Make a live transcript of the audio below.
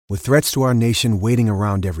With threats to our nation waiting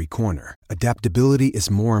around every corner, adaptability is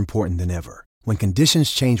more important than ever. When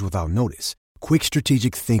conditions change without notice, quick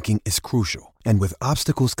strategic thinking is crucial. And with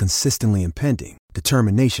obstacles consistently impending,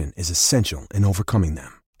 determination is essential in overcoming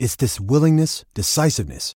them. It's this willingness,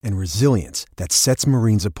 decisiveness, and resilience that sets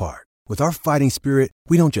Marines apart. With our fighting spirit,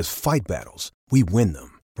 we don't just fight battles, we win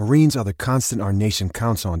them. Marines are the constant our nation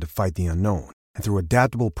counts on to fight the unknown. And through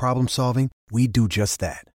adaptable problem solving, we do just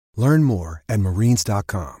that. Learn more at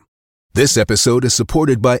marines.com. This episode is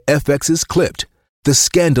supported by FX's Clipped, the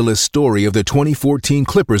scandalous story of the 2014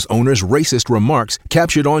 Clippers owner's racist remarks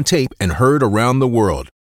captured on tape and heard around the world.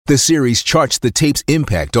 The series charts the tape's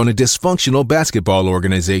impact on a dysfunctional basketball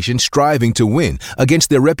organization striving to win against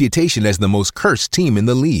their reputation as the most cursed team in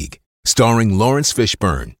the league. Starring Lawrence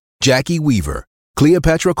Fishburne, Jackie Weaver,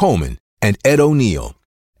 Cleopatra Coleman, and Ed O'Neill.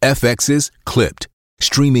 FX's Clipped,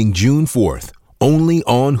 streaming June 4th, only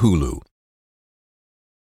on Hulu.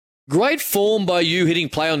 Great form by you hitting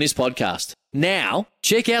play on this podcast. Now,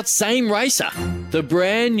 check out Same Racer, the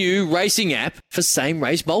brand new racing app for same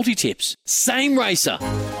race multi-tips. Same Racer.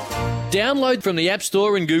 Download from the App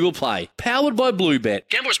Store and Google Play. Powered by Bluebet.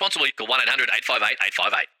 Gamble responsibly. Call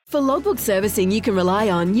 1-800-858-858. For logbook servicing you can rely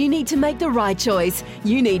on, you need to make the right choice.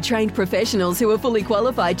 You need trained professionals who are fully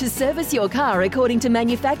qualified to service your car according to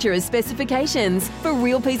manufacturer's specifications. For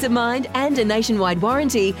real peace of mind and a nationwide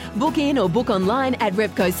warranty, book in or book online at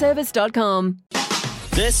repcoservice.com.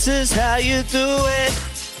 This is how you do it.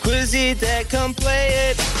 Quizzy Dad, come play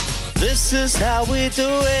it. This is how we do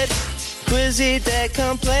it. Quizzy Dad,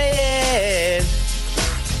 come play it.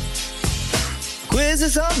 Quiz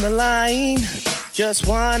is on the line. Just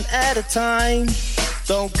one at a time.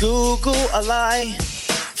 Don't Google a lie.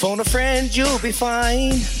 Phone a friend, you'll be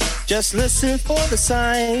fine. Just listen for the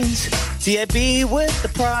signs. TAB with the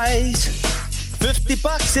prize.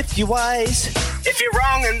 $50 if you're wise. If you're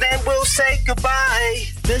wrong, and then we'll say goodbye.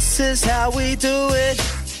 This is how we do it.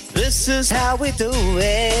 This is how we do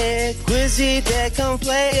it. Quizzy Dad, come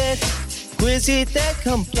play it. Quizzy Dad,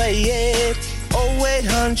 come play it.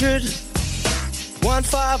 0800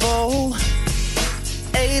 150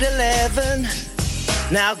 811.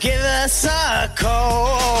 Now give us a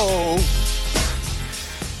call.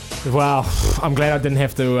 Wow, I'm glad I didn't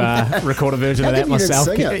have to record a version of that myself.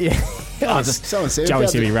 Joey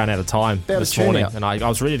said we ran out of time this morning, and I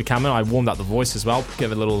was ready to come in. I warmed up the voice as well,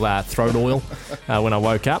 give it a little throat oil when I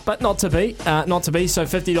woke up, but not to be. So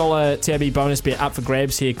 $50 TAB bonus bet up for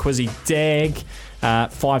grabs here. Quizzy Dag,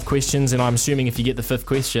 5 questions, and I'm assuming if you get the 5th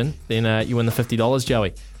question, then you win the $50,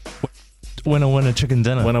 Joey. Winner, chicken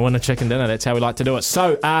dinner. Winner, chicken dinner. That's how we like to do it.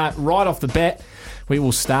 So, right off the bat, we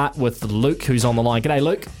will start with Luke, who's on the line. G'day,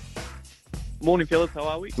 Luke. Morning, fellas. How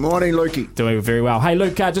are we? Morning, Lukey. Doing very well. Hey,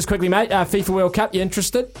 Luke, just quickly, mate, FIFA World Cup, you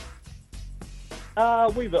interested?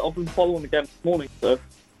 I've been following the game this morning, so...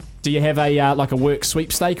 Do you have a like a work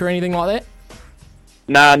sweepstake or anything like that?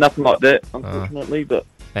 Nah, nothing like that, unfortunately, but...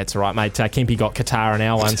 That's all right, mate. Kempy got Qatar in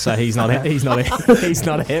our one, so he's not happy now.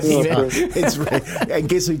 And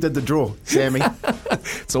guess who did the draw? Sammy.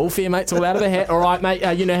 It's all fair, mate. It's all out of the hat. All right, mate.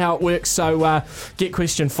 You know how it works. So get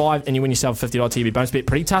question 5 and you win yourself a $50 TV bonus bet.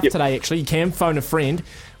 Pretty tough today, actually. You can phone a friend.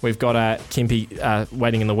 We've got Kempy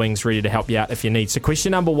waiting in the wings, ready to help you out if you need. So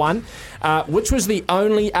question number 1. Which was the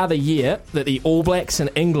only other year that the All Blacks in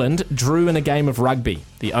England drew in a game of rugby?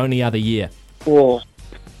 The only other year. Oh,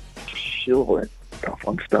 sure. Tough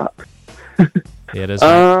one to start. Yeah, it is. Could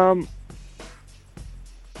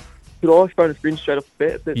I phone a friend straight off the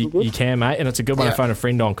bat? If that's all good? You can, mate, and it's a good one to phone a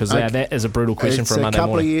friend on because that is a brutal question for a Monday morning. It's a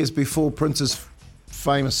couple of years before Prince's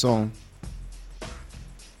famous song.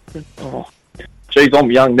 Oh, geez,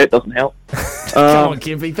 I'm young. That doesn't help. Come on,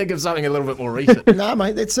 Kempy, think of something a little bit more recent. No,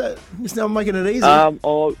 mate, that's it. It's not making it easy. I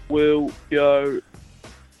will go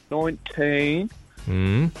 19.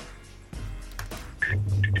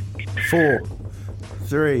 4,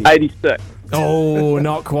 3. 86. Oh,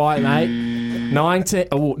 not quite, mate. 19.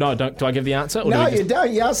 Oh, no, do I give the answer? No, you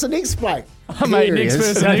don't. You ask the next bloke. Oh, mate, next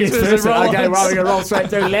person. Okay, well, we're going to roll straight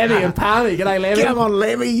through. Lemmy and Palmy. G'day, Lemmy. Come on,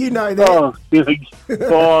 Lemmy, you know that. No,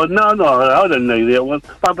 I don't know that one.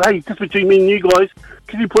 But hey, just between me and you guys,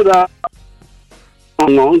 can you put that on?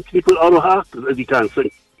 Can you put Otto Hart if you can't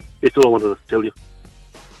sing? That's all I wanted to tell you.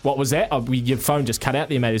 What was that? Your phone just cut out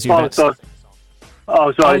there, mate. Sorry.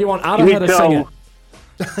 Oh, you want Otto to sing it?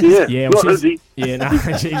 Yeah,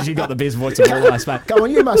 she got the best voice of all us, mate. Come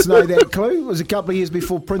on, you must know that clue. It was a couple of years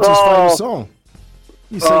before Prince's famous song.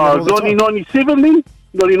 You sing it all the time. 1997 then?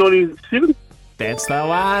 1997? That's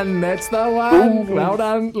the one. Ooh. Well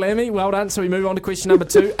done, Lemmy. Well done. So we move on to question number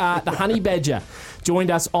 2. The honey badger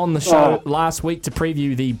joined us on the show last week to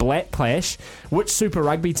preview the Black Clash. Which Super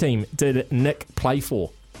Rugby team did Nick play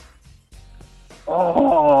for?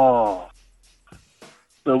 Oh,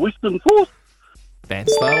 the Western Force.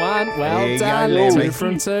 That's the one. Well done. 2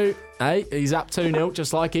 from 2. Hey, he's up 2-0,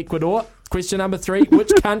 just like Ecuador. Question number 3.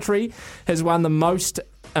 Which country has won the most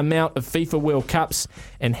amount of FIFA World Cups,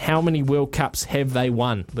 and how many World Cups have they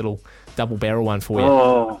won? Little double barrel one for you.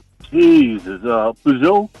 Oh, Jesus.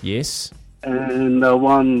 Brazil. Yes. And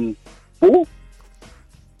won 4.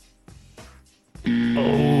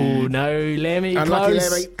 Oh, no, Lemmy. Unlucky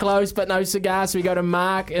Close, Lemmy. close, but no cigar. So we go to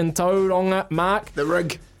Mark in Tauranga. Mark. The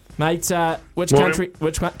rig. Mate, which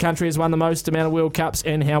country has won the most amount of World Cups,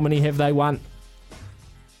 and how many have they won?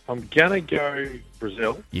 I'm going to go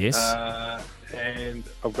Brazil. Yes. And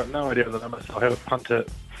I've got no idea of the number, so I'll have a punt at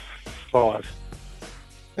 5.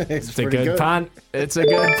 It's a good punt. It's a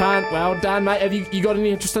good punt. Well done, mate. Have you got any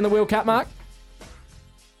interest in the World Cup, Mark?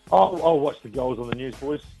 I'll watch the goals on the news,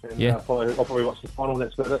 boys. And Yeah. I'll probably watch the final.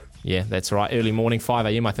 That's about it. Yeah, that's right. Early morning, 5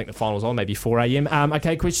 a.m. I think the final's on, maybe 4 a.m.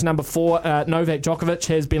 Okay, question number 4. Novak Djokovic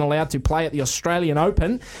has been allowed to play at the Australian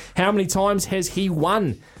Open. How many times has he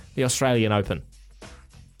won the Australian Open?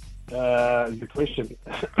 Good question.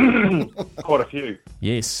 Quite a few.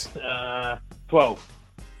 Yes. 12.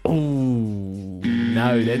 Ooh,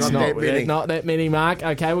 no, that's not that many, Mark.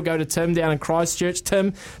 Okay, we'll go to Tim down in Christchurch.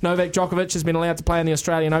 Tim, Novak Djokovic has been allowed to play in the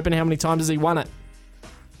Australian Open. How many times has he won it?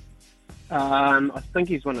 I think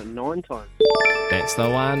he's won it 9 times. That's the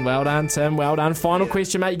one. Well done, Tim. Well done. Final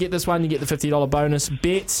question, mate. You get this one, you get the $50 bonus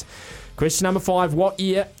bet. Question number 5. What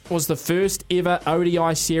year was the first ever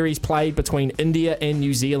ODI series played between India and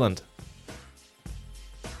New Zealand?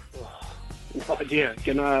 No idea.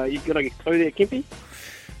 You got a clue there, Kempy?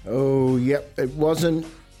 Oh, yep. It was in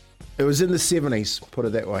the 70s, put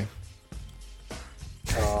it that way.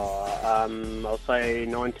 I'll say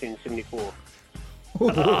 1974.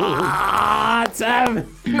 Tim!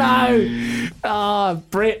 No!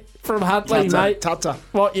 Brett from Huntley, mate. Tata.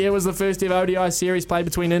 What year was the first ever ODI series played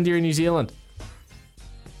between India and New Zealand?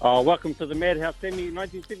 Welcome to the Madhouse Semi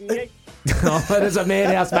 1978. It is a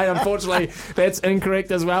madhouse, mate. Unfortunately, that's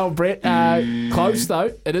incorrect as well, Brett. Close,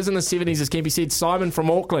 though. It is in the 70s, as Kempy said. Simon from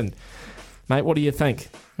Auckland. Mate, what do you think?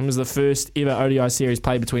 When was the first ever ODI series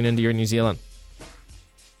played between India and New Zealand?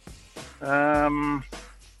 Was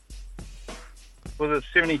it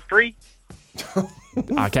 73?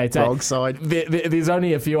 Okay, wrong side. There's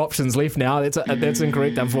only a few options left now. That's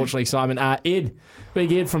incorrect, unfortunately, Simon. Ed,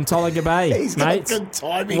 Big Ed from Tolaga Bay. He's got good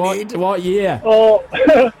timing, Ed. What year?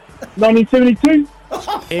 1972.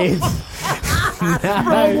 Ed.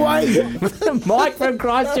 Wrong way. Mike from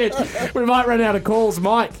Christchurch. We might run out of calls.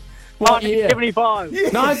 Mike, what year? 1975.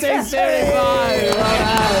 1975.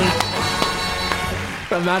 Well done.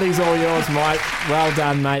 The money's all yours, Mike. Well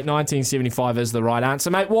done, mate. 1975 is the right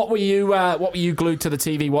answer, mate. What were you glued to the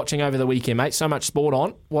TV watching over the weekend, mate? So much sport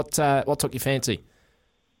on. What took your fancy?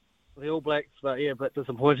 The All Blacks, but yeah, a bit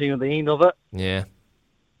disappointing at the end of it. Yeah.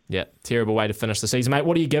 Terrible way to finish the season, mate.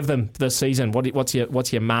 What do you give them this season? What's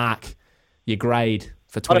your mark, your grade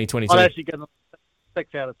for 2022? I'd actually give them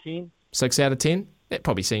 6 out of 10. 6 out of 10? That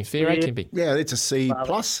probably seems fair, eh, Kempy? Yeah, it's a C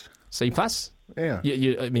plus. C plus? Yeah.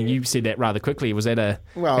 You said that rather quickly. Was that a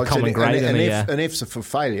common grade? An F's for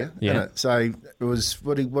failure, isn't it? So it was,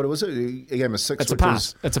 what was it? He gave him a 6. It's a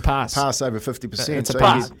pass. It's a pass. Pass over 50%. It's a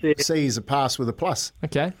pass. C is a pass with a plus.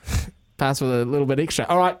 Okay. Pass with a little bit extra.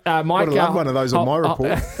 All right, Mike. Would have loved one of those on my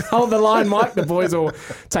report. Hold the line, Mike. The boys will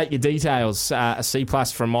take your details. A C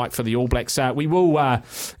plus from Mike for the All Blacks. We will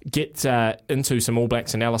get into some All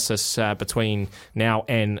Blacks analysis between now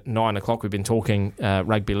and 9 o'clock. We've been talking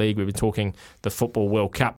rugby league. We've been talking the Football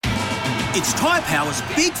World Cup. It's Tyre Power's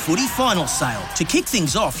Big Footy Final Sale. To kick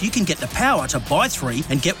things off, you can get the power to buy 3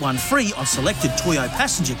 and get 1 free on selected Toyo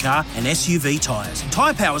passenger car and SUV tyres.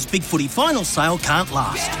 Tyre Power's Big Footy Final Sale can't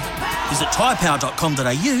last. Visit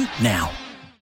tyrepower.com.au now.